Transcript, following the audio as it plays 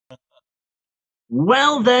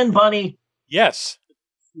Well then, Bunny, Yes.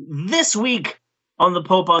 this week on the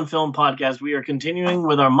Pope on Film podcast, we are continuing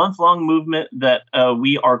with our month-long movement that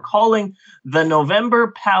we are calling the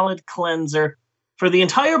November Palate Cleanser. For the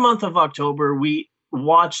entire month of October, we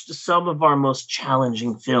watched some of our most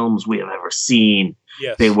challenging films we have ever seen.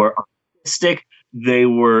 They Yes. were artistic, they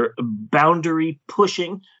were boundary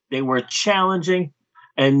pushing, they were challenging,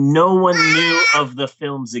 and no one knew of the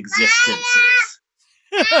film's existences.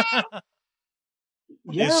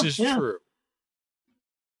 This is Yeah. true.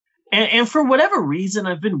 And for whatever reason,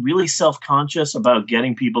 I've been really self-conscious about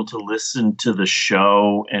getting people to listen to the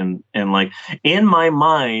show, and like in my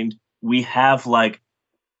mind, we have like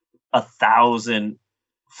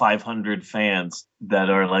 1,500 fans that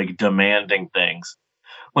are like demanding things.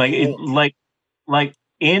 Like it, Cool. like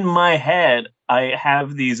in my head, I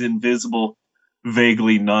have these invisible,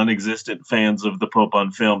 vaguely non-existent fans of the Pope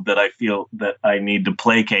on Film that I feel that I need to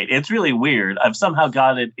placate. It's really weird. I've somehow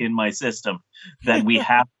got it in my system that we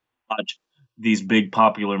have to watch these big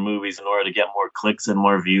popular movies in order to get more clicks and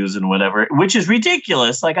more views and whatever, which is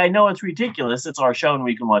ridiculous. Like I know it's ridiculous. It's our show and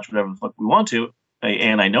we can watch whatever the fuck we want to,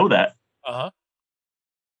 and I know that. Uh-huh.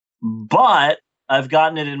 But I've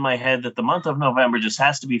gotten it in my head that the month of November just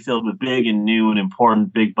has to be filled with big and new and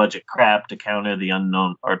important big budget crap to counter the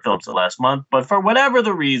unknown art films of last month. But for whatever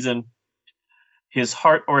the reason, his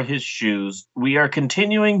heart or his shoes, we are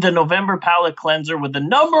continuing the November palate cleanser with the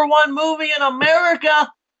number one movie in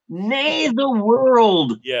America, nay, the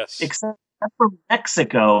world, Yes. except for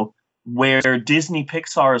Mexico, where Disney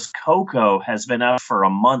Pixar's Coco has been out for a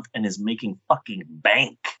month and is making fucking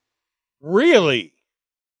bank. Really?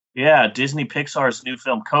 Yeah, Disney Pixar's new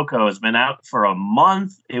film Coco has been out for a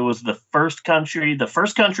month. It was the first country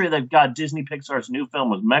that got Disney Pixar's new film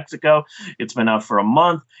was Mexico. It's been out for a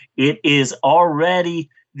month. It is already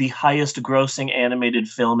the highest grossing animated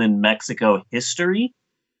film in Mexico history.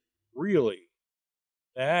 Really?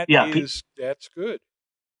 Yeah, That's good.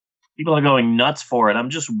 people are going nuts for it. I'm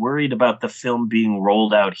just worried about the film being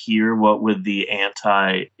rolled out here, what with the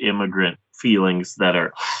anti-immigrant feelings that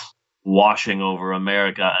are washing over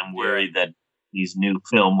America. I'm worried that his new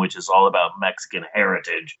film, which is all about Mexican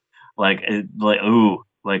heritage,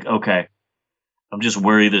 okay. I'm just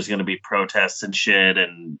worried there's going to be protests and shit,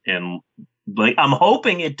 and like I'm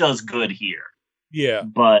hoping it does good here, Yeah.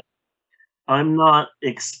 but I'm not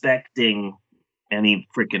expecting any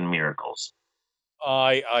freaking miracles.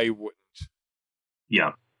 I wouldn't.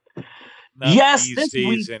 Yeah. Not Yes, these this days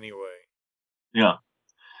week. anyway. Yeah.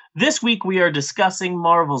 This week we are discussing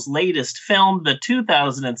Marvel's latest film, the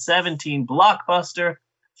 2017 blockbuster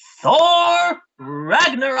Thor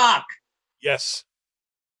Ragnarok. Yes.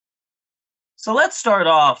 So let's start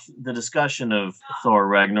off the discussion of Thor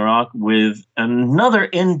Ragnarok with another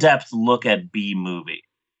in-depth look at B-movie.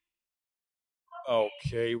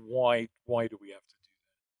 Okay. Why do we have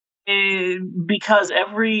to do Because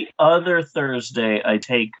every other Thursday I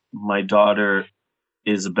take my daughter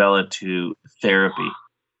Isabella to therapy. that?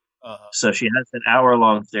 Uh-huh. So she has an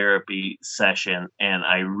hour-long therapy session, and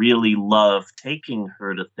I really love taking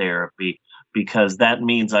her to therapy because that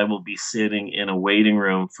means I will be sitting in a waiting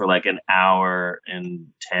room for like an hour and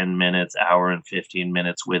 10 minutes, hour and 15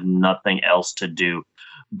 minutes with nothing else to do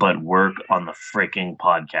but work on the freaking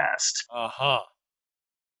podcast. Uh-huh.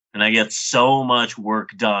 And I get so much work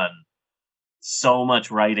done, so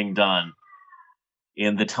much writing done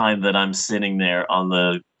in the time that I'm sitting there on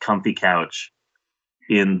the comfy couch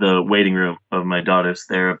in the waiting room of my daughter's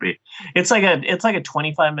therapy. It's like a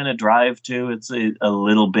 25-minute drive too. It's a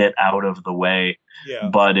little bit out of the way, Yeah.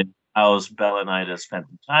 but it allows Bella and I to spend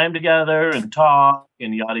some time together and talk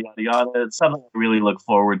and yada yada yada. It's something I really look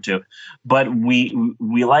forward to. But we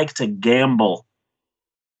like to gamble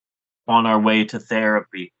on our way to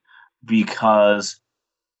therapy because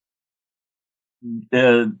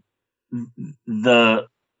the the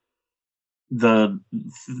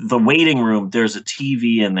the waiting room, there's a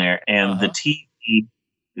TV in there, and the TV,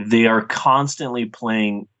 they are constantly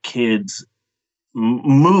playing kids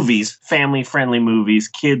movies, family friendly movies,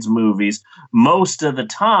 kids movies. Most of the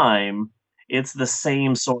time it's the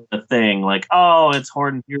same sort of thing, like, oh, it's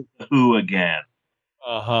Horton Hears the Who again.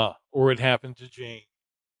 Uh-huh. Or it happened to Jane.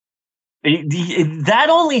 That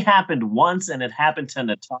only happened once, and it happened to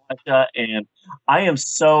Natasha. And I am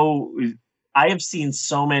so I have seen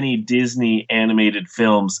so many Disney animated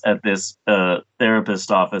films at this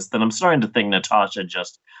therapist office that I'm starting to think Natasha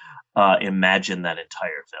just imagined that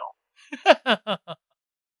entire film.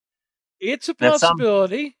 It's a That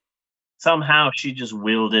possibility. somehow she just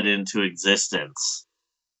willed it into existence.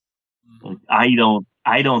 Mhm.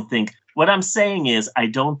 I don't think. What I'm saying is, I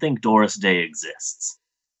don't think Doris Day exists.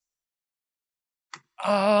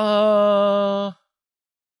 Uh,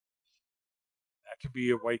 that could be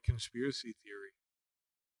a white conspiracy theory.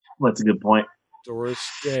 That's a good point. Doris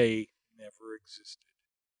Day never existed.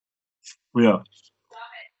 Yeah.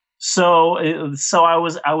 So I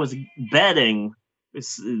was betting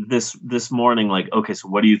this morning, like, okay, so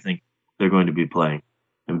what do you think they're going to be playing?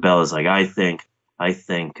 And Bella's like, I think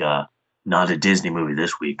not a Disney movie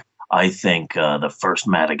this week. I think the first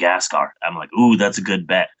Madagascar. I'm like, ooh, that's a good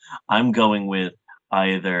bet. I'm going with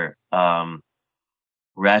either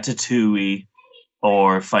Ratatouille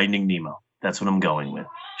or Finding Nemo. That's what I'm going with.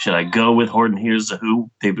 Should I go with Horton Hears the Who?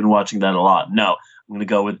 They've been watching that a lot. No, I'm gonna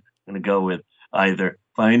go with either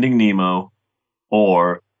Finding Nemo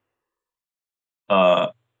or uh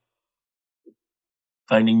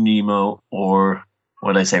Finding Nemo or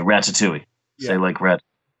what did I say? Ratatouille. Say Yeah. like rat.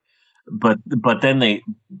 But then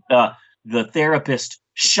uh the therapist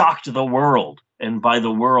shocked the world. And by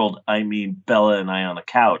the world I mean Bella and I on a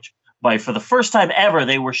couch. By for the first time ever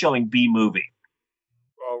they were showing B movie.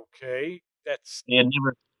 Okay, that's They had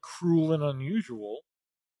never. cruel and unusual.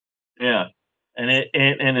 Yeah, and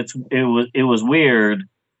it was weird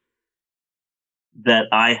that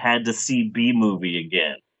I had to see B movie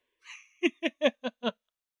again.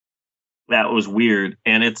 That was weird,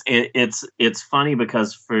 and it's funny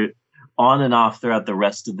because for on and off throughout the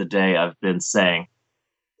rest of the day, I've been saying,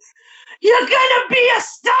 "You're gonna be a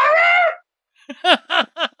star."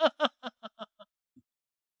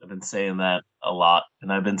 I've been saying that a lot,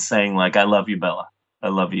 and I've been saying like, "I love you, Bella. I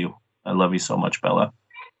love you. I love you so much, Bella."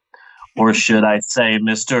 Or should I say,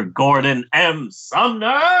 Mr. Gordon M.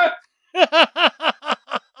 Sumner?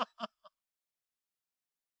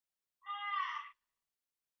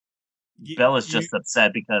 Bella's you, just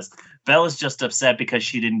upset because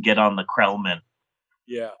she didn't get on the Krellman.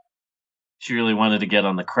 yeah. She really wanted to get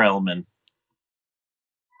on the Krellman.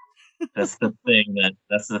 That's the thing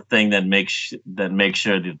that makes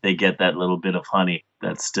sure that they get that little bit of honey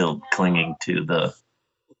that's still clinging to the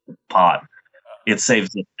pot. It saves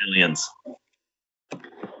the millions.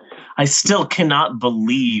 I still cannot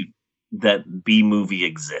believe that B movie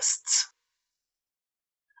exists.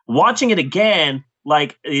 Watching it again,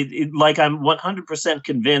 like I'm 100%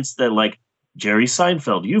 convinced that like Jerry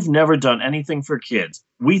Seinfeld, you've never done anything for kids.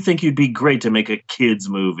 We think you'd be great to make a kids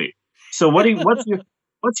movie. So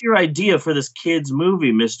what's your idea for this kids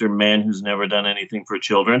movie, Mister Man who's never done anything for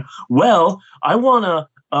children? Well, I want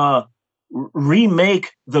to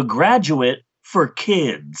remake The Graduate for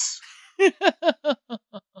kids.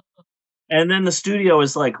 And then the studio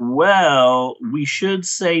is like, well, we should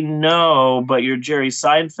say no, but you're Jerry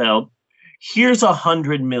Seinfeld. Here's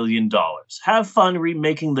 $100 million. Have fun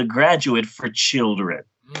remaking The Graduate for children.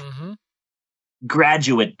 Mm-hmm.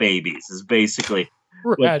 Graduate babies is basically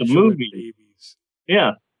what the Graduate movie is. babies.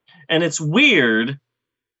 Yeah. And it's weird.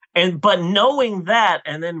 But knowing that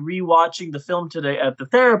and then rewatching the film today at the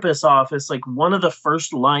therapist's office, like one of the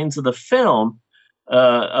first lines of the film,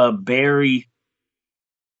 Barry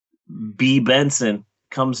B. Benson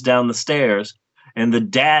comes down the stairs and the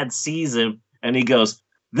dad sees him and he goes,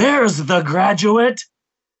 "There's the graduate."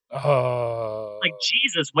 Like,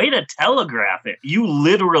 Jesus, way to telegraph it. You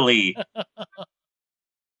literally,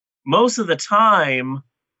 most of the time,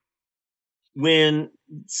 when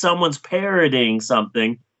someone's parodying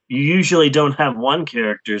something, you usually don't have one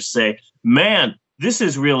character say, "Man, this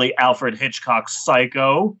is really Alfred Hitchcock's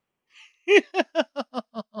Psycho."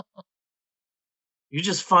 You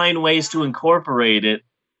just find ways to incorporate it.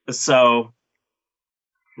 So,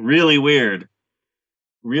 really weird.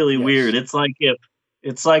 Really weird. Yes.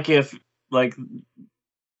 It's like if like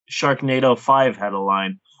Sharknado 5 had a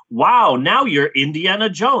line. Wow, now you're Indiana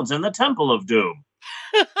Jones and the Temple of Doom.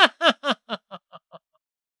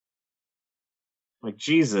 Like,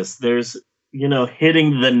 Jesus, there's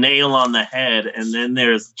hitting the nail on the head and then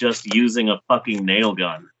there's just using a fucking nail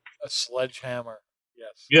gun. A sledgehammer.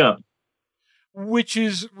 Yes. Yeah. Which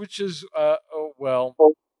is which is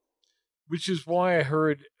why I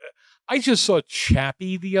heard. I just saw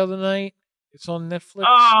Chappie the other night. It's on Netflix.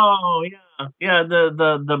 Oh, yeah. Yeah,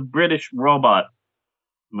 the British robot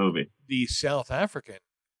movie. The South African.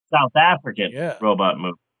 South African Yeah. robot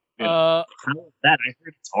movie. Yeah. How is that? I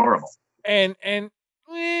heard it's horrible. And it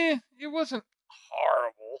wasn't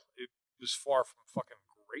horrible. It was far from fucking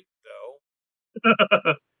great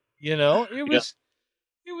though.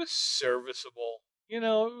 It was serviceable. It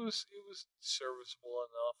was serviceable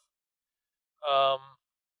enough.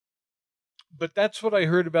 But that's what I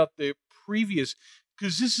heard about the previous,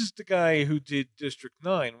 because this is the guy who did District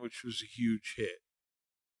 9, which was a huge hit.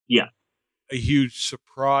 Yeah. A huge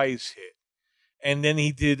surprise hit. And then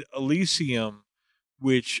he did Elysium,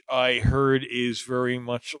 which I heard is very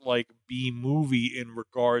much like B movie in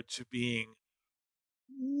regard to being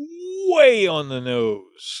way on the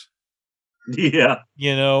nose, Yeah,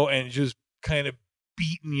 and just kind of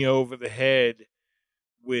beating you over the head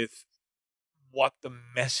with what the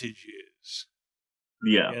message is,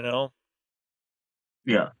 yeah, you know?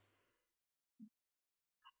 yeah.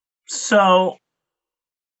 So,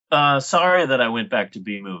 sorry that I went back to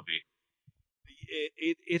B movie.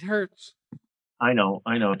 It hurts. I know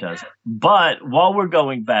it does. But while we're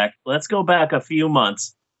going back, let's go back a few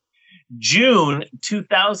months. June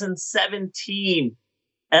 2017,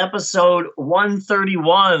 episode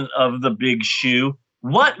 131 of The Big Shoe.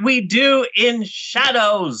 What We Do in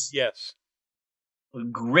Shadows. Yes.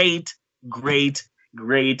 Great, great,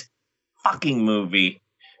 great fucking movie.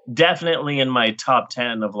 Definitely in my top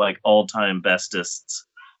 10 of like all-time bestests.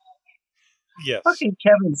 Yes. Fucking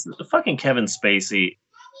Kevin Spacey.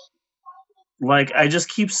 Like I just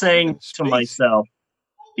keep Kevin saying to Spacey. myself,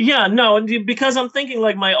 yeah, no, because I'm thinking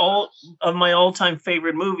like my all-time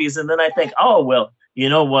favorite movies, and then I think, oh well, you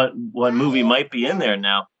know what movie might be in there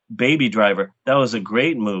now? Baby Driver. That was a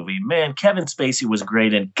great movie. Man, Kevin Spacey was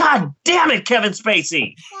great, and God damn it, Kevin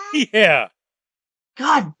Spacey! Yeah.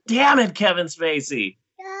 God damn it, Kevin Spacey!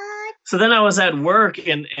 So then I was at work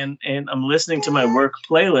and I'm listening to my work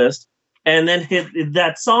playlist, and then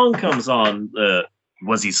that song comes on.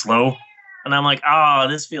 Was he slow? And I'm like, oh,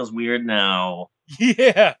 this feels weird now.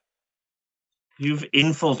 Yeah. You've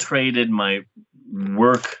infiltrated my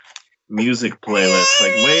work music playlist.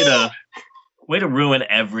 Like, way to ruin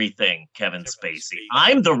everything, Kevin Spacey.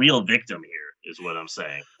 I'm the real victim here, is what I'm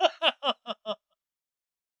saying.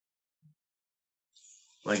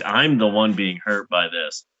 Like, I'm the one being hurt by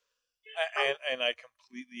this. And I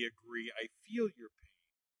completely agree. I feel your pain.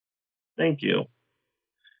 Thank you.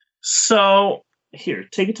 So, here,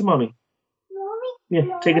 take it to mommy.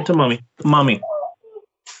 Yeah, take it to mommy. Mommy.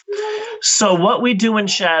 So, What We Do in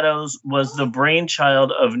Shadows was the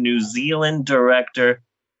brainchild of New Zealand director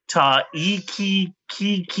Taiki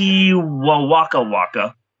Kiki Wawaka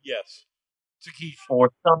Waka. Yes. Takeshi.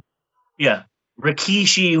 Or some, yeah,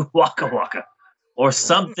 Rikishi Waka Waka. Or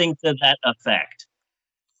something to that effect.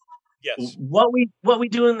 Yes. What we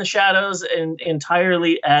do in the shadows, an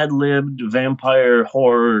entirely ad-libbed vampire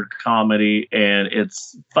horror comedy, and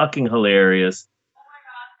it's fucking hilarious.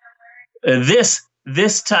 This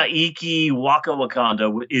Taiki Waka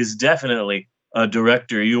Wakanda is definitely a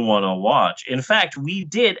director you want to watch. In fact, we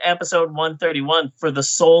did episode 131 for the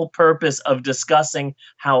sole purpose of discussing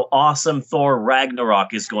how awesome Thor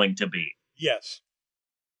Ragnarok is going to be. Yes.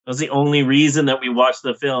 That was the only reason that we watched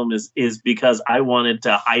the film is because I wanted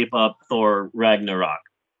to hype up Thor Ragnarok.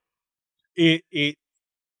 It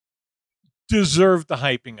deserved the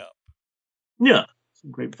hyping up. Yeah, it's a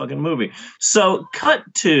great fucking movie. So, cut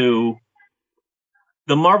to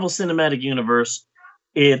the Marvel Cinematic Universe.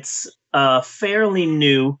 It's fairly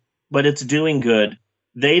new, but it's doing good.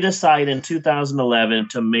 They decide in 2011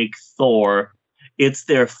 to make Thor. It's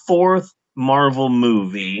their fourth Marvel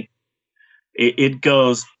movie. It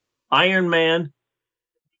goes Iron Man,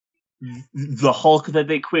 the Hulk that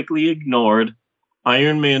they quickly ignored,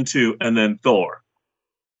 Iron Man 2, and then Thor.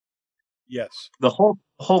 Yes. The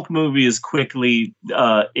Hulk movie is quickly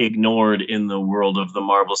ignored in the world of the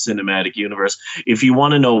Marvel Cinematic Universe. If you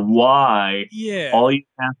want to know why, Yeah.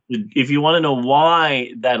 if you want to know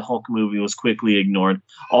why that Hulk movie was quickly ignored,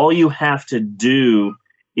 all you have to do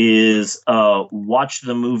is watch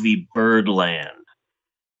the movie Birdland.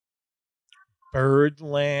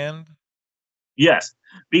 Birdland? Yes,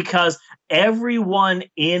 because everyone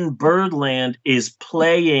in Birdland is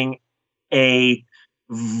playing a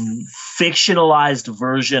fictionalized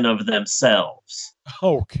version of themselves.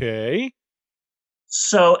 Okay.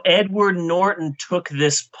 So Edward Norton took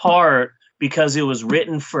this part because it was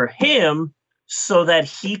written for him so that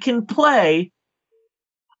he can play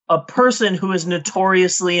a person who is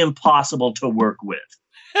notoriously impossible to work with.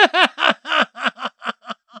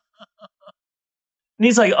 And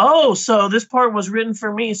he's like, oh, so this part was written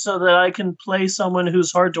for me so that I can play someone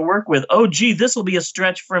who's hard to work with. Oh, gee, this will be a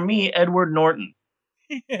stretch for me, Edward Norton.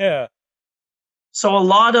 Yeah. So a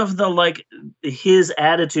lot of the like his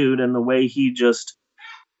attitude and the way he just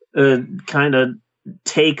kind of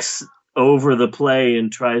takes over the play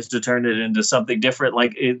and tries to turn it into something different,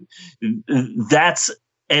 that's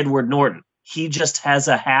Edward Norton. He just has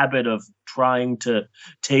a habit of trying to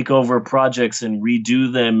take over projects and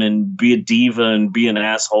redo them and be a diva and be an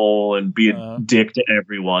asshole and be a dick to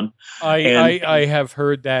everyone. I have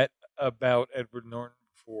heard that about Edward Norton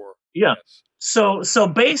before. Yeah. Yes. So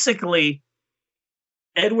basically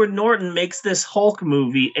Edward Norton makes this Hulk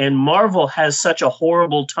movie, and Marvel has such a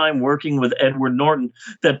horrible time working with Edward Norton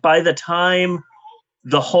that by the time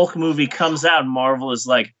the Hulk movie comes out, Marvel is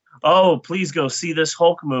like, "Oh, please go see this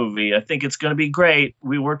Hulk movie. I think it's going to be great.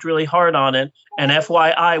 We worked really hard on it. And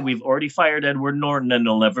FYI, we've already fired Edward Norton, and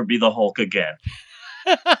he'll never be the Hulk again.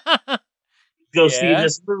 Go see Yeah.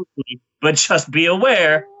 this movie, but just be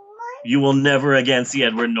aware, you will never again see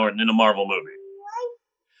Edward Norton in a Marvel movie."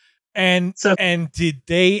 And So, and did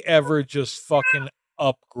they ever just fucking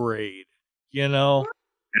upgrade? You know,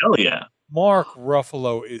 hell yeah, Mark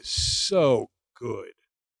Ruffalo is so good.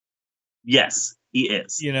 yes, he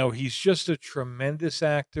is. You know, he's just a tremendous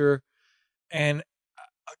actor and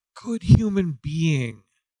a good human being.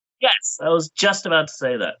 Yes, I was just about to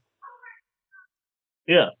say that.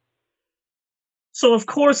 Yeah. So of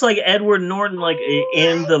course, like Edward Norton, like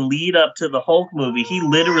in the lead up to the Hulk movie, he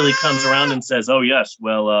literally comes around and says, "Oh yes,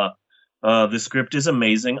 well, the script is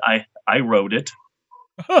amazing. I wrote it."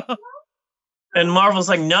 And Marvel's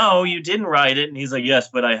like, "No, you didn't write it." And he's like, "Yes,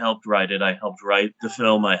 but I helped write it. I helped write the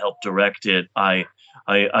film. I helped direct it. I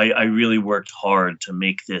really worked hard to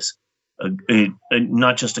make this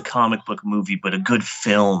not just a comic book movie, but a good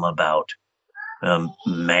film about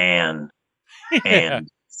man Yeah. and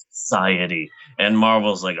society." And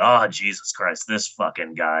Marvel's like, "Oh, Jesus Christ, this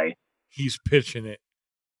fucking guy." He's pitching it.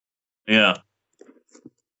 Yeah.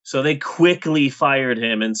 So they quickly fired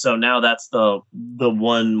him, and so now that's the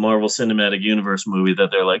one Marvel Cinematic Universe movie that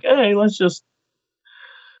they're like, "Hey, let's just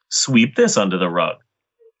sweep this under the rug."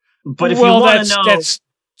 But if you Well, want to know, that's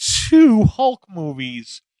two Hulk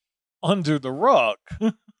movies under the rug.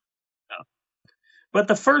 but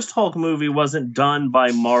the first Hulk movie wasn't done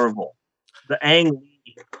by Marvel. The Ang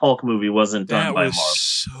Lee Hulk movie wasn't done That by was Marvel.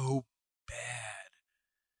 so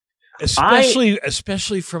bad. I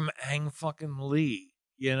Especially from Ang fucking Lee,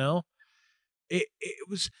 you know? It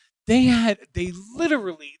was they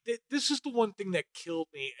literally this is the one thing that killed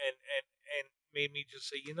me and made me just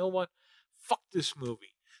say, you know what? Fuck this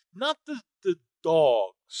movie. Not the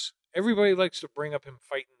dogs. Everybody likes to bring up him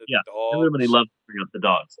fighting the Yeah, everybody dogs. loves to bring up the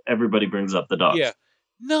dogs. Everybody brings up the Yeah.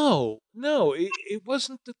 dogs. No, it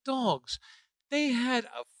wasn't the dogs. They had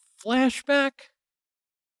a flashback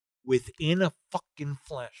within a fucking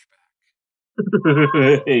flashback.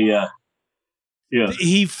 Yeah, yeah,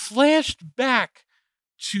 He flashed back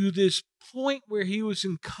to this point where he was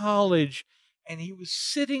in college and he was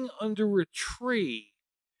sitting under a tree.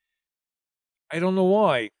 I don't know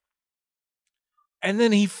why. And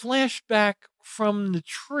then he flashed back from the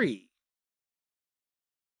tree.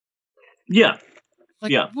 yeah,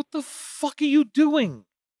 Like, yeah. what the fuck are you doing?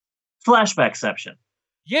 Flashbackception.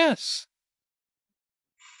 Yes.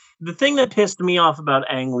 The thing that pissed me off about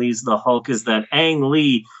Ang Lee's The Hulk is that Ang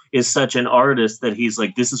Lee is such an artist that he's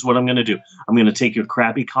like, "This is what I'm going to do. I'm going to take your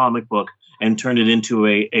crappy comic book and turn it into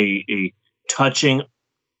a touching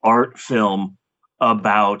art film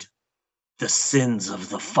about the sins of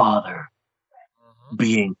the father Mhm.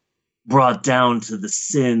 being brought down to the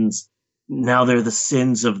sins. Now they're the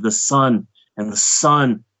sins of the son, and the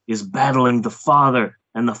son is battling the father,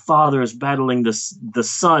 and the father is battling the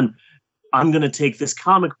son. I'm going to take this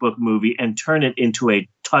comic book movie and turn it into a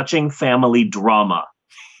touching family drama."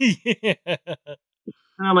 Yeah.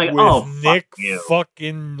 And I'm like, With "Oh, fuck Nick you."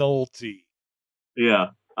 fucking Nolte.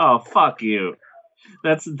 Yeah. "Oh, fuck you."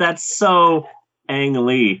 That's so Ang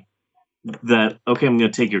Lee that, okay, I'm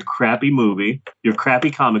going to take your crappy movie, your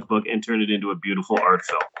crappy comic book, and turn it into a beautiful art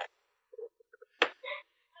film. Like,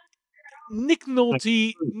 Nick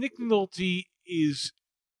Nolte is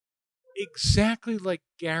exactly like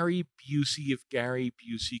Gary Busey if Gary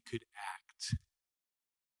Busey could act.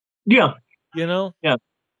 yeah. You know? Yeah.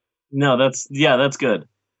 No, that's good.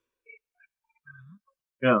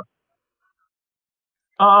 Yeah.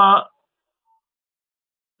 Uh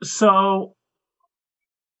so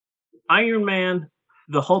Iron Man,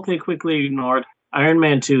 the Hulk they quickly ignored. Iron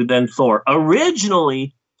Man 2, then Thor.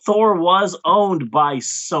 Originally, Thor was owned by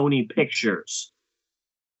Sony Pictures.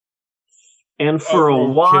 And for a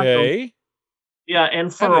while, Okay. yeah, and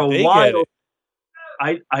How for did a they get while, it?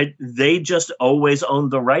 they just always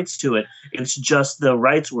owned the rights to it. It's just the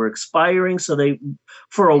rights were expiring, so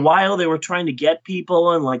for a while they were trying to get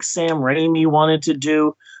people, and like Sam Raimi wanted to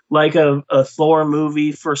do like a Thor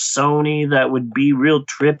movie for Sony that would be real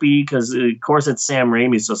trippy because of course it's Sam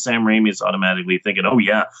Raimi, so Sam Raimi is automatically thinking, "Oh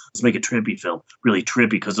yeah, let's make a trippy film, really trippy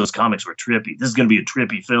because those comics were trippy. This is gonna be a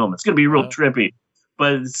trippy film. It's gonna be real Uh, trippy."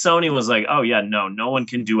 But Sony was like, "Oh yeah, no one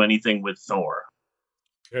can do anything with Thor."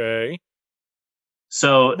 okay.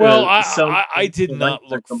 So, Well, so I did the not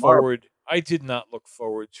went look to Marvel. forward. I did not look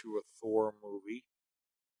forward to a Thor movie.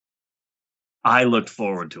 I looked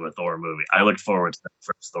forward to a Thor movie. I looked forward to that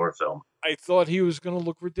first Thor film. I thought he was going to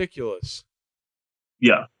look ridiculous.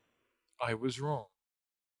 Yeah, I was wrong.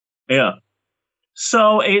 yeah.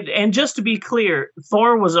 So, and just to be clear,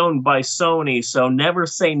 Thor was owned by Sony, so never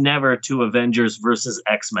say never to Avengers versus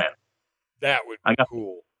X-Men. That would I be got,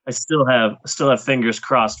 cool. I still have fingers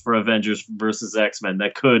crossed for Avengers versus X-Men.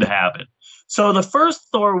 That could happen. So the first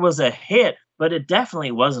Thor was a hit, but it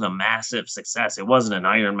definitely wasn't a massive success. It wasn't an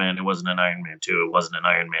Iron Man. It wasn't an Iron Man 2. It wasn't an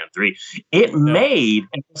Iron Man 3. It No. made,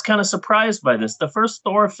 and I was kind of surprised by this, the first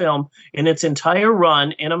Thor film in its entire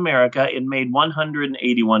run in America, it made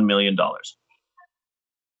 $181 million.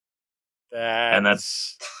 And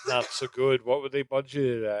that's That's not so good. What were they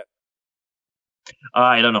budgeted at?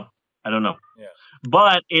 I don't know. I don't know. Yeah.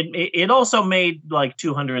 But it also made like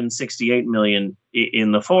 268 million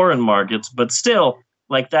in the foreign markets, but still,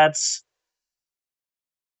 like that's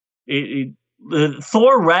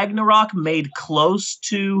Thor Ragnarok made close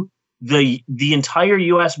to the entire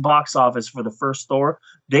US box office for the first Thor.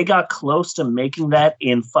 They got close to making that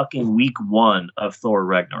in fucking week 1 of Thor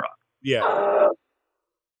Ragnarok. Yeah.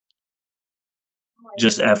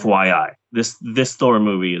 Just FYI. This Thor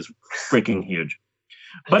movie is freaking huge.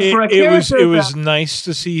 But it, for a it was character it was nice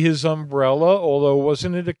to see his umbrella, although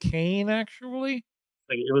wasn't it a cane actually?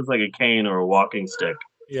 it was like a cane or a walking stick.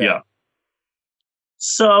 Yeah.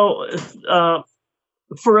 So,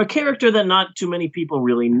 for a character that not too many people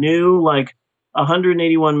really knew, like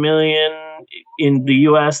 181 million in the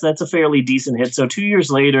US, that's a fairly decent hit. So 2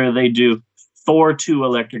 years later, they do Thor 2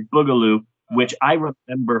 Electric Boogaloo, which I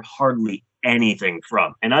remember hardly anything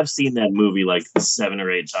from. And I've seen that movie like 7 or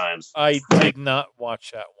 8 times. I did not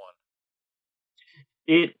watch that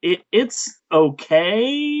one. It's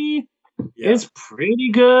okay. Yeah. It's pretty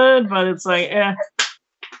good, but it's like,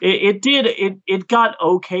 It got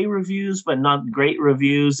okay reviews, but not great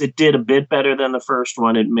reviews. It did a bit better than the first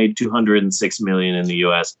one. It made 206 million in the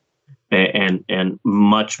US and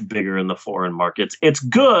much bigger in the foreign markets. It's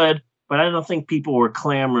good, but I don't think people were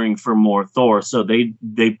clamoring for more Thor. So they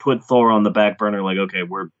put Thor on the back burner, like, okay,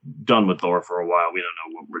 we're done with Thor for a while. We don't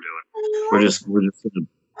know what we're doing. We're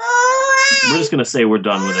just gonna say we're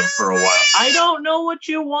done with him for a while. I don't know what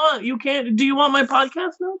you want. You can't. Do you want my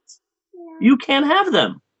podcast notes? You can't have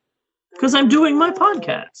them. Because I'm doing my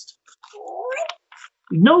podcast.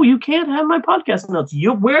 No, you can't have my podcast notes.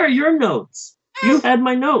 Where are your notes? You had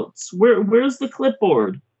my notes. Where's the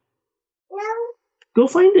clipboard? Go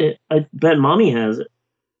find it. I bet mommy has it.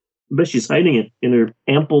 I bet she's hiding it in her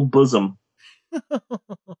ample bosom.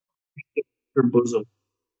 Her bosom.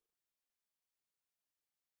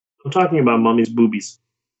 I'm talking about mommy's boobies.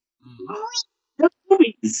 Her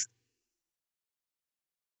boobies.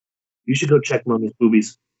 You should go check mommy's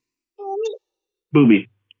boobies. Booby.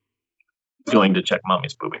 Going to check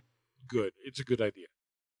mommy's booby. Good. It's a good idea.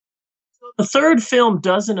 The third film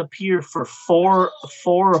doesn't appear for four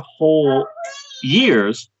whole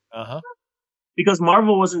years. Uh-huh. Because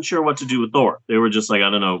Marvel wasn't sure what to do with Thor. They were just like, I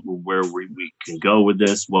don't know where we can go with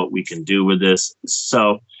this, what we can do with this.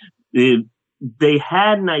 So they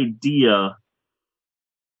had an idea.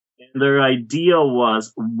 And their idea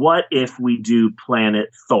was, what if we do Planet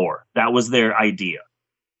Thor? That was their idea.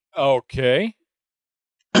 Okay.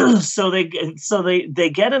 So they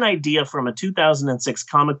get an idea from a 2006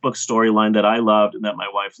 comic book storyline that I loved and that my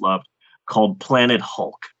wife loved called Planet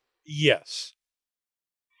Hulk. Yes.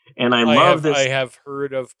 And I love this. I have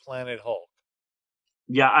heard of Planet Hulk.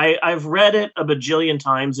 Yeah, I've read it a bajillion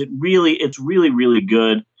times. It's really, really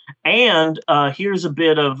good. And here's a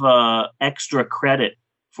bit of extra credit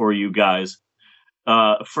for you guys.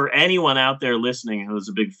 For anyone out there listening who's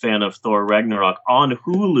a big fan of Thor Ragnarok, on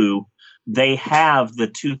Hulu, they have the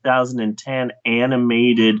 2010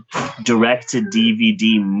 animated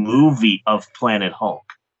direct-to-DVD movie of Planet Hulk.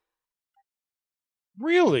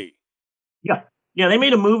 Really? Yeah. Yeah, they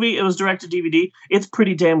made a movie. It was direct-to-DVD. It's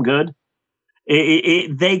pretty damn good.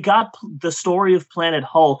 They got the story of Planet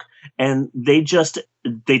Hulk, and they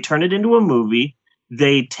turn it into a movie.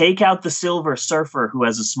 They take out the Silver Surfer, who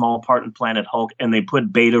has a small part in Planet Hulk, and they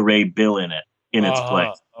put Beta Ray Bill in its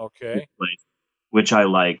place. Okay. Which I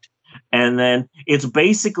liked. And then it's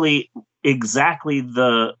basically exactly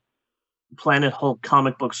the Planet Hulk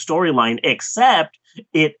comic book storyline, except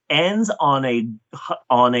it ends on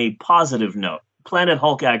a positive note. Planet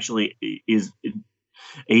Hulk actually is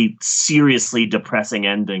a seriously depressing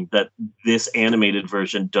ending that this animated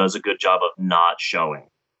version does a good job of not showing.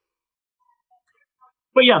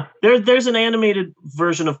 But yeah, there's an animated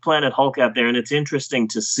version of Planet Hulk out there, and it's interesting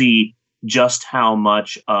to see just how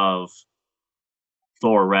much of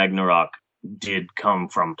Thor Ragnarok did come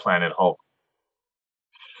from Planet Hulk.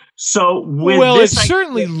 So with Well, it this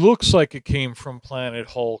certainly idea, looks like it came from Planet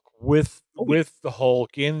Hulk with oh, yeah, the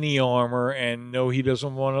Hulk in the armor, and no, he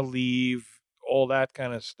doesn't want to leave. All that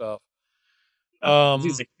kind of stuff. because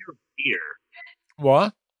he's Um, a hero here,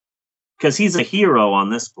 what? because he's a hero on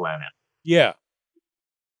this planet. Yeah,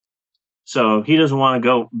 So he doesn't want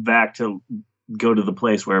to go to the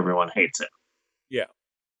place where everyone hates him. yeah.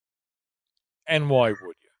 And why would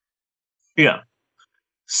you? Yeah.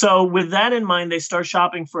 So with that in mind, they start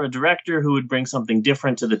shopping for a director who would bring something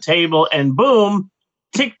different to the table, and boom,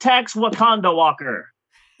 Tic Tac's Wakanda Walker,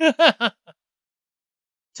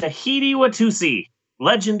 Tahiti Watusi,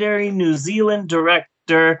 legendary New Zealand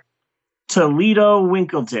director Toledo hmm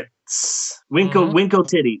Winkle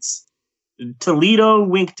Titties, Toledo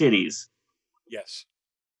Wink Titties. Yes.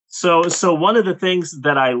 So one of the things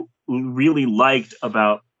that I really liked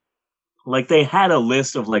about, like, they had a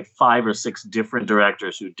list of like 5 or 6 different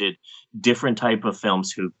directors who did different type of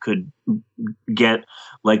films who could get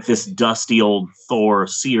like this dusty old Thor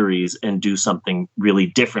series and do something really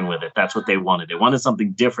different with it. That's what they wanted. They wanted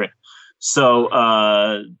something different. So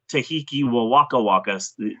Tahiki Wawaka Waka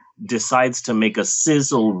decides to make a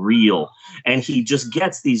sizzle reel, and he just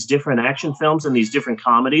gets these different action films and these different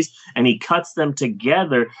comedies, and he cuts them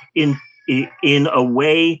together in a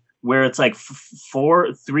way where it's like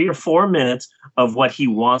 3 or 4 minutes of what he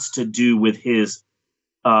wants to do with his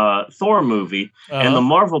Thor movie. And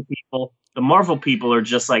Uh The Marvel people are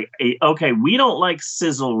just like, hey, okay, we don't like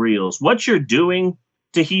sizzle reels. What you're doing,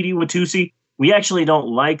 Tahiti Watusi, we actually don't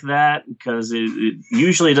like that because it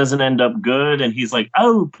usually doesn't end up good. And he's like,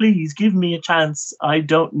 oh, please give me a chance. I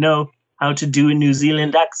don't know how to do a New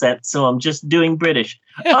Zealand accent, so I'm just doing British.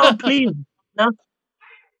 Oh, huh. please, no,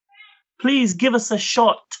 please give us a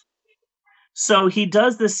shot. So he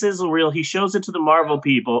does this sizzle reel. He shows it to the Marvel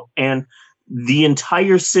people, and the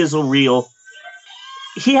entire sizzle reel,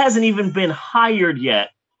 he hasn't even been hired yet,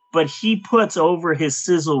 but he puts over his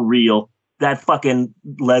sizzle reel that fucking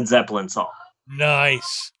Led Zeppelin song.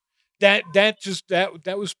 Nice. That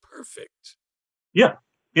was perfect. Yeah,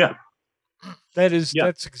 yeah, yeah,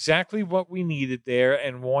 That's exactly what we needed there.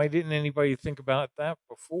 And why didn't anybody think about that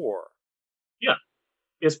before? yeah.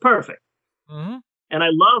 It's perfect. Hmm And I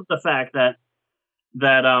love the fact that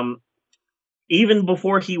even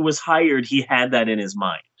before he was hired, he had that in his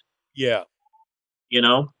mind. Yeah. You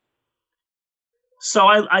know. So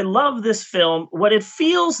I love this film. What it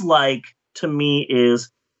feels like to me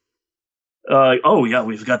is oh yeah,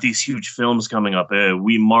 we've got these huge films coming up.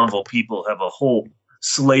 We Marvel people have a whole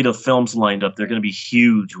slate of films lined up. They're going to be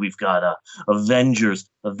huge. We've got Avengers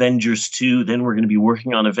 2. Then we're going to be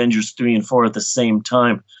working on Avengers 3 and 4 at the same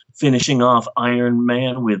time, finishing off Iron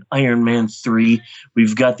Man with Iron Man 3.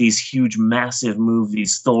 We've got these huge, massive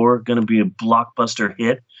movies. Thor, going to be a blockbuster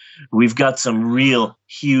hit. We've got some real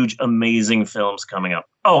huge, amazing films coming up.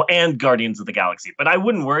 Oh, and Guardians of the Galaxy. But I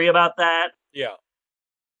wouldn't worry about that. Yeah.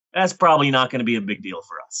 That's probably not going to be a big deal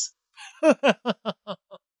for us.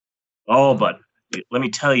 Oh, Mhm. but let me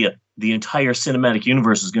tell you, the entire cinematic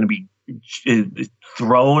universe is going to be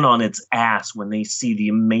thrown on its ass when they see the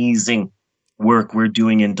amazing work we're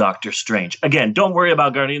doing in Doctor Strange. Again, don't worry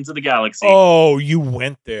about Guardians of the Galaxy. Oh, you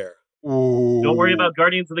went there. Don't worry Ooh. about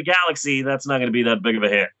Guardians of the Galaxy. That's not going to be that big of a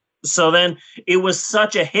hit. So then it was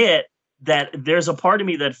such a hit that there's a part of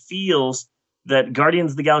me that feels that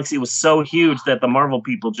Guardians of the Galaxy was so huge that the Marvel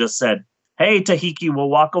people just said, hey, Tahiki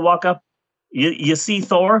Waka Waka, you see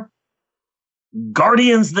Thor?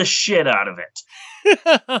 Guardians the shit out of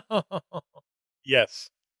it. Yes.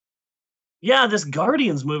 Yeah, this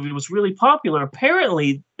Guardians movie was really popular.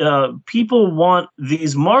 Apparently, people want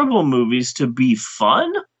these Marvel movies to be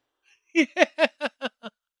fun. Yeah.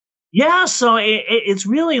 Yeah, so it's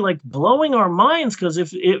really like blowing our minds because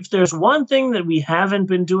if there's one thing that we haven't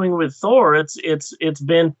been doing with Thor, it's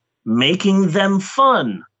been making them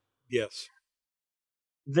fun. Yes.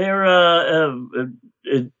 They're uh,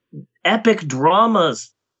 epic dramas.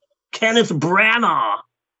 Kenneth Branagh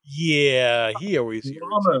Yeah, he always irritates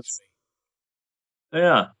dramas.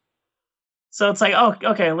 Yeah. So it's like, oh,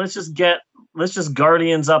 okay, let's just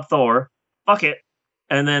Guardians up Thor. Fuck it.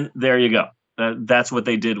 And then there you go. That's what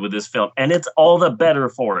they did with this film. And it's all the better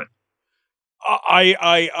for it.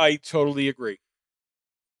 I totally agree.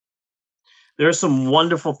 There are some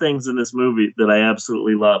wonderful things in this movie that I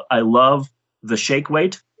absolutely love. I love the shake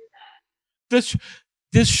weight. This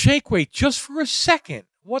this shake weight just for a second.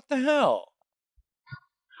 What the hell?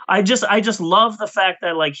 I just love the fact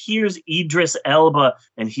that like here's Idris Elba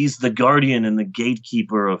and he's the guardian and the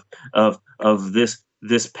gatekeeper of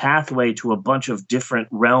this pathway to a bunch of different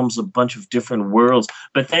realms, a bunch of different worlds.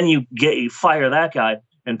 But then you fire that guy,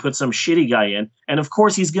 and put some shitty guy in. And of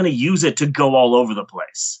course, he's going to use it to go all over the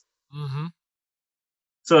place. Mm-hmm.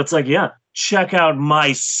 So it's like, yeah, check out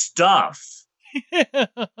my stuff.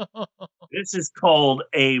 This is called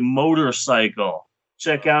a motorcycle.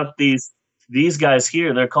 Check out these guys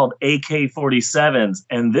here. They're called AK-47s,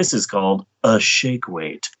 and this is called a shake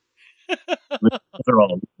weight. They're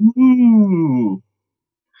all, ooh.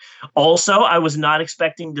 Also, I was not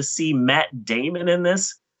expecting to see Matt Damon in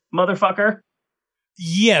this motherfucker.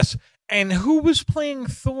 Yes. And who was playing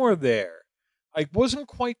Thor there? I wasn't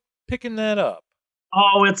quite picking that up.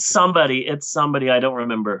 Oh, it's somebody. It's somebody. I don't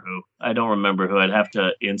remember who. I'd have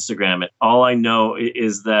to Instagram it. All I know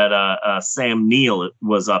is that Sam Neill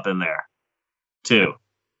was up in there too.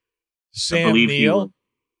 Sam Neill?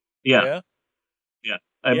 Yeah.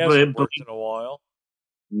 He hasn't worked in a while.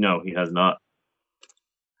 No, he has not.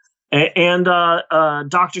 And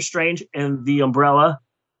Doctor Strange and the Umbrella.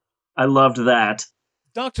 I loved that.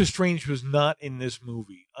 Doctor Strange was not in this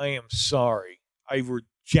movie. I am sorry. I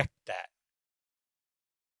reject that.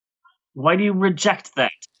 Why do you reject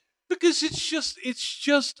that? Because it's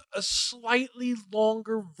just a slightly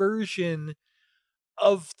longer version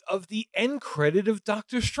of the end credit of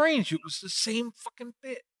Doctor Strange. It was the same fucking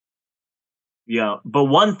bit. Yeah, but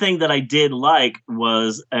one thing that I did like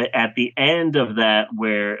was at the end of that,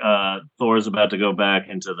 where Thor's about to go back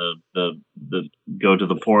into the go to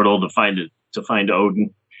the portal to find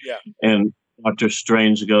Odin. Yeah, and Doctor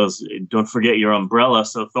Strange goes, "Don't forget your umbrella."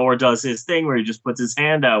 So Thor does his thing where he just puts his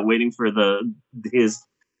hand out, waiting for his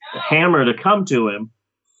hammer to come to him,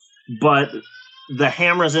 but the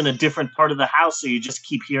hammer's in a different part of the house, so you just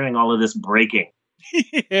keep hearing all of this breaking.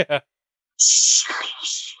 Yeah.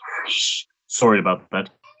 Sorry about that.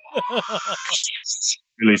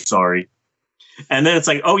 Really sorry. And then it's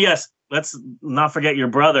like, oh yes, let's not forget your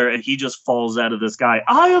brother, and he just falls out of the sky.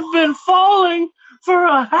 I have been falling for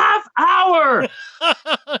a half hour.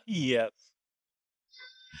 Yes.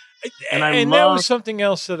 And that was something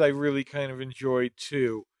else that I really kind of enjoyed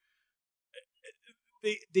too.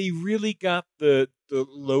 They really got the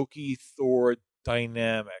Loki Thor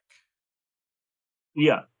dynamic.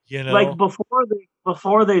 Yeah. You know, like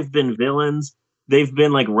before they've been villains, they've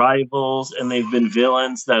been like rivals, and they've been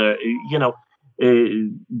villains that are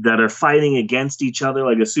that are fighting against each other,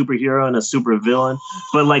 like a superhero and a supervillain.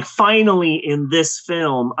 But like finally in this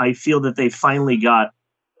film, I feel that they finally got,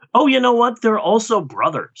 oh, you know what? They're also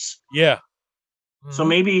brothers. Yeah. Mm-hmm. So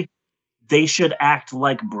maybe they should act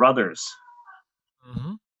like brothers.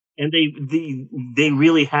 Mm-hmm. And they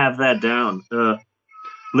really have that down.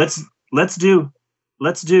 Let's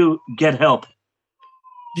do Get Help.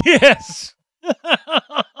 Yes.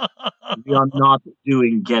 We are not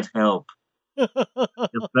doing Get Help. A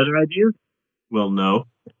better idea? Well, no.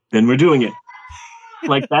 Then we're doing it.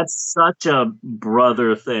 Like, that's such a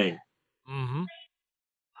brother thing. Mm-hmm.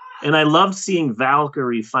 And I loved seeing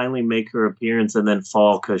Valkyrie finally make her appearance and then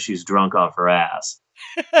fall because she's drunk off her ass.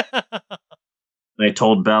 And I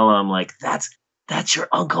told Bella, I'm like, that's your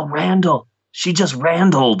Uncle Randall. She just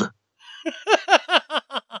Randalled.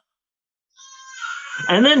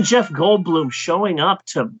 And then Jeff Goldblum showing up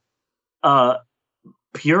to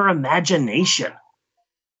Pure Imagination.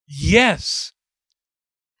 Yes.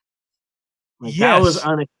 Like, yes. That was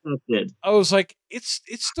unexpected. I was like, it's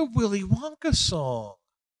the Willy Wonka song.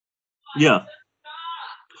 Yeah.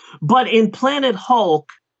 But in Planet Hulk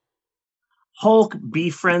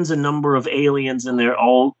befriends a number of aliens, and they're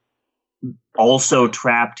all also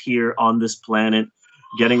trapped here on this planet,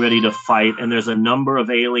 getting ready to fight. And there's a number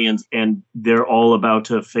of aliens, and they're all about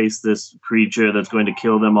to face this creature that's going to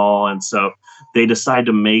kill them all. And so they decide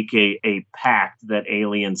to make a pact that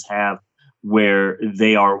aliens have where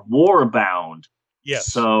they are war bound. Yes.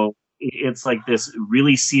 So it's like this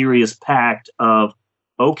really serious pact of,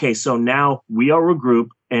 okay, so now we are a group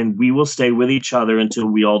and we will stay with each other until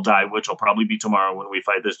we all die, which will probably be tomorrow when we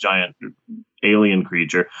fight this giant alien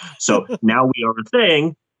creature. So now we are a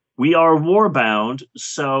thing. We are warbound.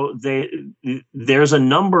 So there's a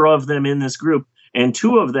number of them in this group, and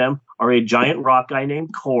two of them are a giant rock guy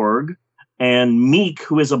named Korg and Meek,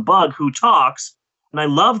 who is a bug who talks. And I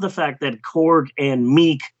love the fact that Korg and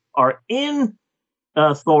Meek are in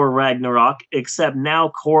Thor Ragnarok, except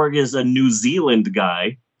now Korg is a New Zealand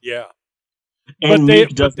guy. Yeah. And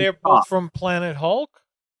but they're both from Planet Hulk?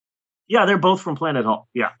 Yeah, they're both from Planet Hulk.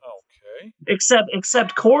 Yeah. Okay.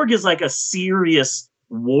 Except Korg is like a serious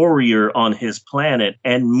warrior on his planet,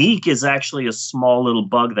 and Meek is actually a small little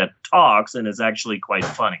bug that talks and is actually quite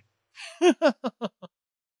funny.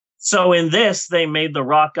 So in this, they made the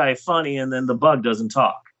rock guy funny, and then the bug doesn't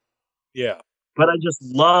talk. Yeah. But I just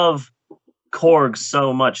love Korg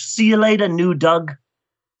so much. See you later, new Doug.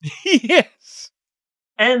 Yes.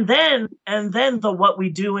 And then the What We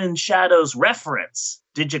Do in Shadows reference.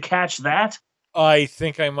 Did you catch that? I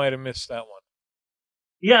think I might have missed that one.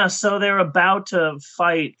 Yeah, so they're about to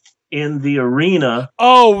fight in the arena.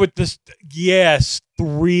 Oh, with this, yes,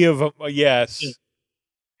 3 of them. Yes.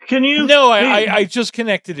 Can you? No, I just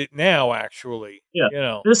connected it now. Actually, Yeah. you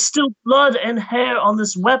know. There's still blood and hair on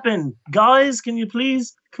this weapon. Guys, can you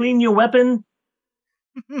please clean your weapon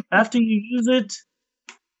after you use it?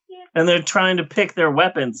 And they're trying to pick their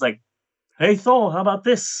weapons. Like, hey Thor, how about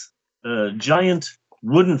this? A giant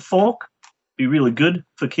wooden fork. Be really good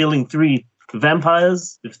for killing 3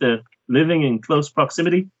 vampires if they're living in close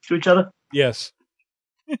proximity to each other. Yes.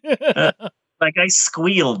 Like I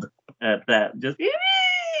squealed at that. Just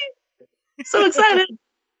so excited.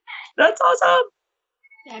 That's awesome.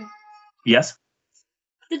 Yeah. Yes.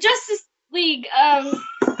 The Justice League,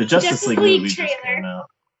 The Justice League movie just trailer. came out.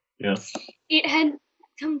 Yeah. It had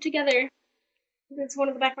come together. It's one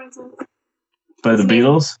of the background songs. By the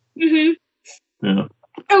Beatles. Mm-hmm. Yeah.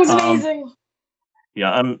 It was amazing.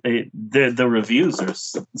 Yeah, the reviews are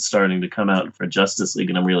starting to come out for Justice League,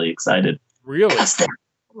 and I'm really excited. Really? Because they're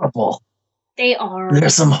horrible. They are.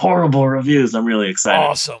 There's some horrible reviews. I'm really excited.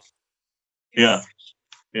 Awesome. Yeah.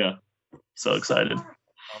 Yeah. So excited.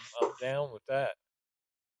 I'm down with that.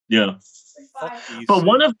 Yeah. But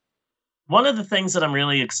one of the things that I'm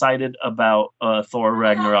really excited about Thor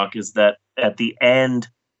Ragnarok is that at the end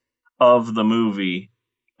of the movie,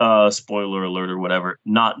 spoiler alert or whatever,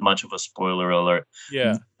 not much of a spoiler alert.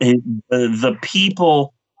 Yeah. The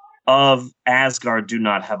people of Asgard do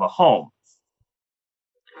not have a home.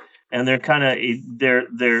 And they're kind of they're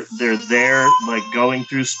there like going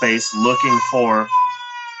through space looking for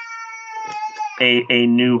a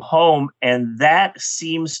new home, and that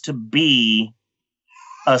seems to be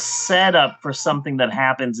a setup for something that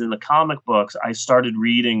happens in the comic books. I started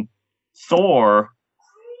reading Thor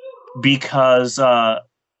because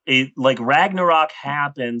like Ragnarok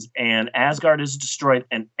happens and Asgard is destroyed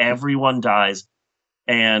and everyone dies,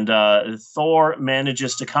 and Thor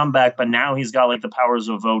manages to come back, but now he's got like the powers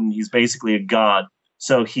of Odin. He's basically a god.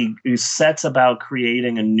 So he sets about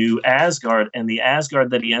creating a new Asgard, and the Asgard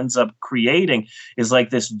that he ends up creating is like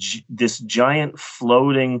this giant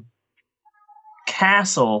floating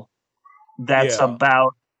castle that's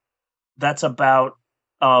about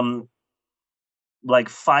like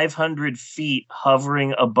 500 feet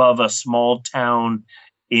hovering above a small town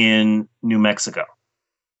in New Mexico.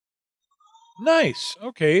 Nice.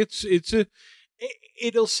 Okay,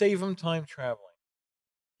 it'll save him time traveling.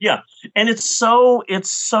 Yeah, and it's so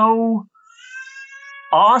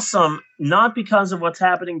awesome, not because of what's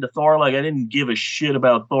happening to Thor. Like, I didn't give a shit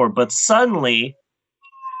about Thor, but suddenly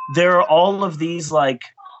there are all of these like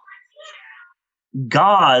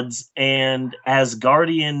gods and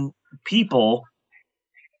Asgardian people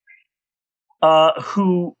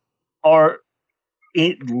who are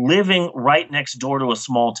living right next door to a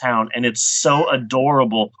small town, and it's so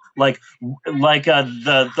adorable. Like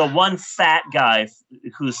the one fat guy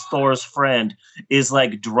who's Thor's friend is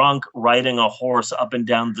like drunk riding a horse up and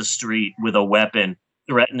down the street with a weapon,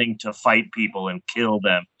 threatening to fight people and kill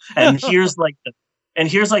them. And here's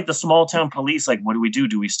the small town police. Like, what do we do?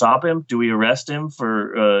 Do we stop him? Do we arrest him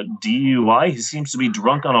for DUI? He seems to be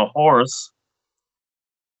drunk on a horse.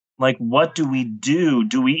 Like, what do we do?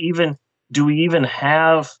 Do we even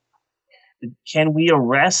have? Can we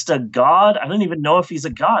arrest a god? I don't even know if he's a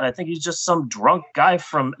god. I think he's just some drunk guy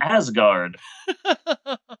from Asgard.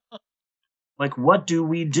 Like, what do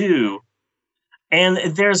we do?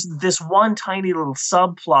 And there's this one tiny little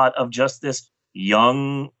subplot of just this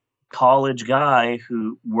young college guy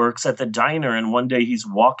who works at the diner, and one day he's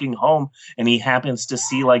walking home and he happens to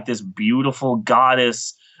see like this beautiful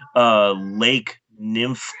goddess lake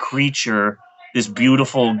nymph creature, this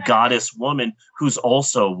beautiful goddess woman who's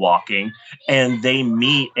also walking, and they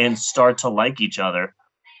meet and start to like each other.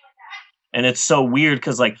 And it's so weird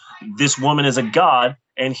because like this woman is a god,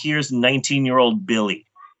 and here's 19-year-old Billy.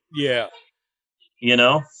 Yeah. You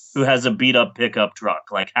know, who has a beat up pickup truck.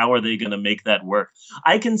 Like, how are they going to make that work?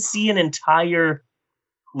 I can see an entire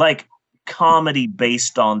like comedy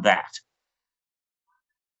based on that.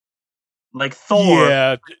 Like Thor.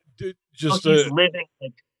 Yeah. Just he's living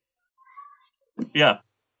like, yeah.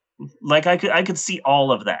 Like I could see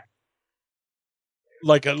all of that.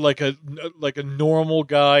 Like a normal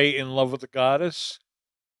guy in love with a goddess.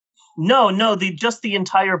 No, just the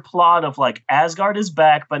entire plot of like Asgard is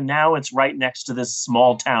back, but now it's right next to this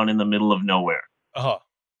small town in the middle of nowhere.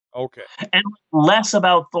 Okay. And less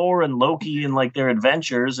about Thor and Loki and like their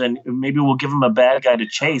adventures, and maybe we'll give them a bad guy to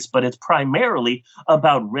chase, but it's primarily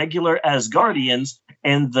about regular Asgardians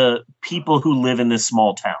and the people who live in this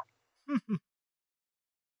small town.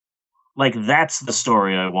 Like, that's the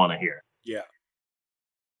story I want to hear. Yeah.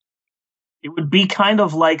 It would be kind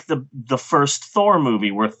of like the first Thor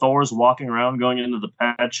movie where Thor's walking around going into the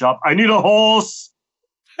pet shop. I need a horse.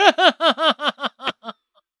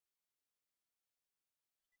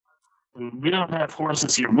 We don't have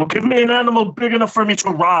horses here. Well, give me an animal big enough for me to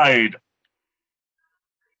ride.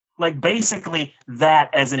 Like, basically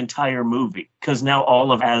that as an entire movie, because now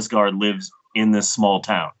all of Asgard lives in this small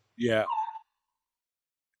town. Yeah.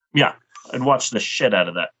 Yeah, I'd watch the shit out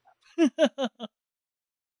of that.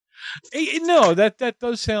 No, that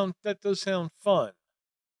does sound fun.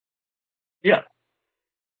 Yeah.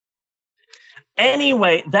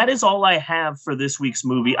 Anyway, that is all I have for this week's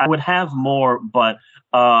movie. I would have more, but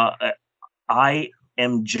I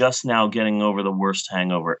am just now getting over the worst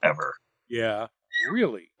hangover ever. Yeah,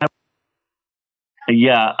 really.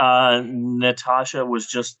 Yeah, Natasha was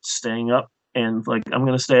just staying up and like, I'm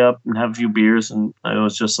gonna stay up and have a few beers, and I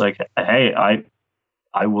was just like, hey,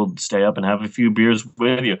 I will stay up and have a few beers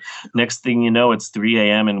with you. Next thing you know, it's 3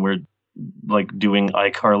 a.m. and we're like doing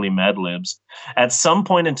iCarly Mad Libs. At some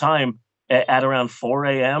point in time, at around 4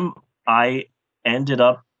 a.m., I ended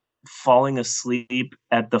up falling asleep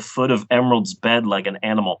at the foot of Emerald's bed like an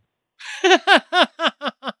animal.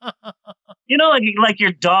 You know, like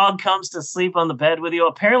your dog comes to sleep on the bed with you.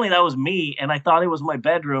 Apparently that was me, and I thought it was my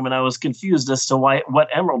bedroom, and I was confused as to what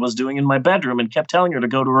Emerald was doing in my bedroom, and kept telling her to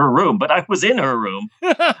go to her room. But I was in her room.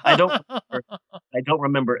 I don't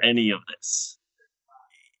remember any of this.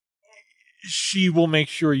 She will make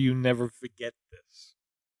sure you never forget this.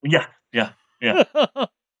 Yeah. Yeah.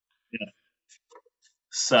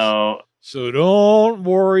 So don't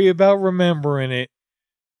worry about remembering it.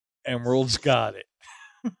 Emerald's got it.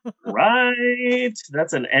 Right.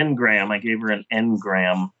 That's an engram. I gave her an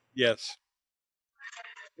engram. Yes.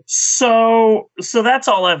 So that's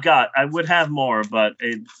all I've got. I would have more, but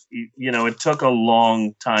it took a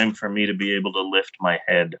long time for me to be able to lift my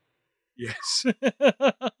head. Yes.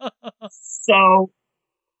 So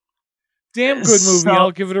damn good movie.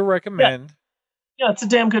 I'll give it a recommend. Yeah, it's a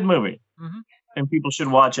damn good movie. Mm-hmm. And people should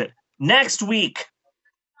watch it. Next week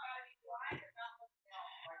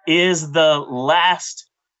is the last.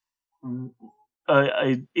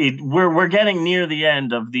 We're getting near the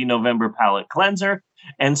end of the November palate cleanser,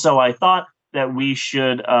 and so I thought that we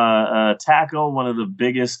should tackle one of the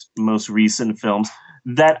biggest, most recent films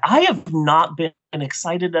that I have not been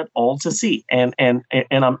excited at all to see, and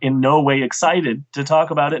I'm in no way excited to talk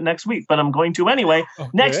about it next week, but I'm going to anyway. Okay.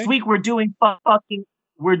 Next week we're doing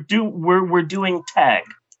we're doing Tag.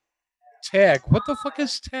 Tag. What the fuck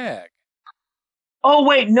is Tag? Oh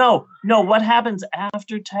wait, no. What happens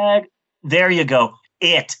after Tag? There you go.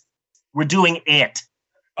 It. We're doing It.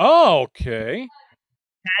 Oh, okay.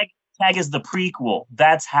 Tag is the prequel.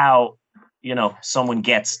 That's how, someone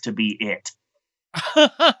gets to be It.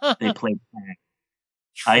 They play Tag.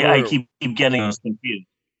 I keep getting those confused.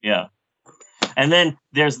 Yeah. And then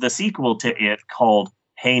there's the sequel to It called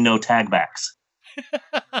Hey No Tagbacks.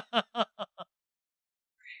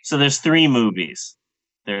 So there's 3 movies.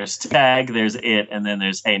 There's Tag, there's It, and then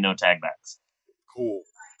there's Hey No Tagbacks. Cool.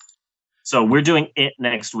 So we're doing It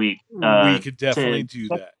next week. We could definitely do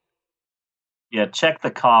that. Yeah, check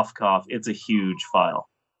the cough. It's a huge file.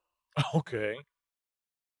 Okay.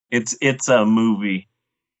 It's a movie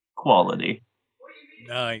quality.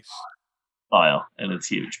 Nice. File, and it's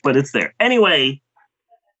huge, but it's there. Anyway,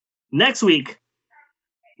 next week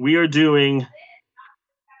we are doing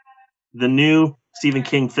the new Stephen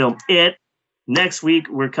King film, It. Next week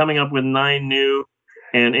we're coming up with 9 new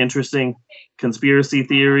and interesting conspiracy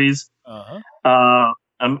theories. Uh-huh.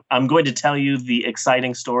 I'm going to tell you the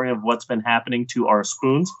exciting story of what's been happening to our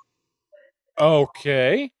spoons.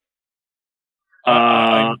 Okay.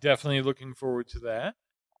 I'm definitely looking forward to that.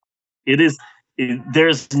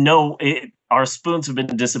 Our spoons have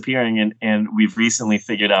been disappearing, and we've recently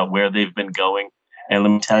figured out where they've been going. And let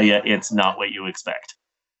me tell you, it's not what you expect.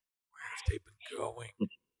 Where have they been going?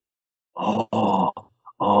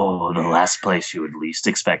 Oh, the last place you would least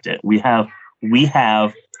expect it. We have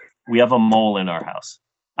a mole in our house.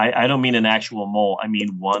 I don't mean an actual mole. I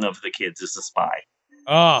mean one of the kids is a spy.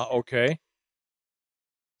 Ah, okay.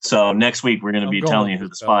 So next week we're going to be telling you who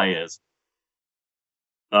the spy is.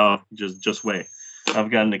 Oh, just wait. I've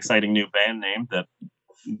got an exciting new band name that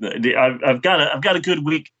I've got a good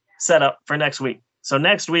week set up for next week. So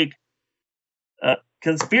next week,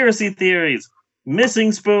 conspiracy theories,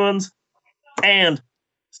 missing spoons, and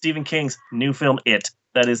Stephen King's new film It.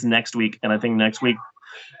 That is next week, and I think next week,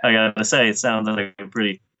 I gotta say, it sounds like a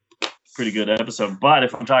pretty pretty good episode. But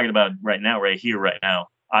if I'm talking about right now, right here, right now,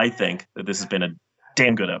 I think that this has been a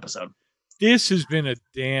damn good episode. This has been a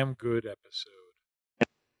damn good episode.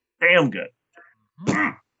 Damn good.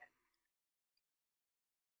 Mhm.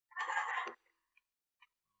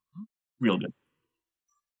 Real good.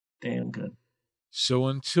 Damn good. So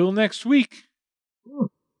until next week,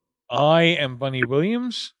 I am Bunny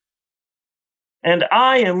Williams. And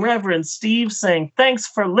I am Reverend Steve saying thanks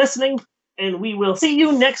for listening, and we will see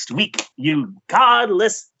you next week, you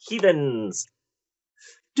godless heathens.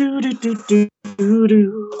 Do do do do do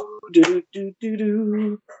do do do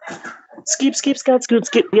do. Skip skip scout scoot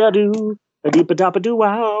skip ya do. A deep a dop a do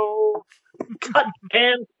wow. Cut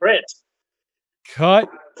and print. Cut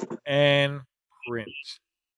and print.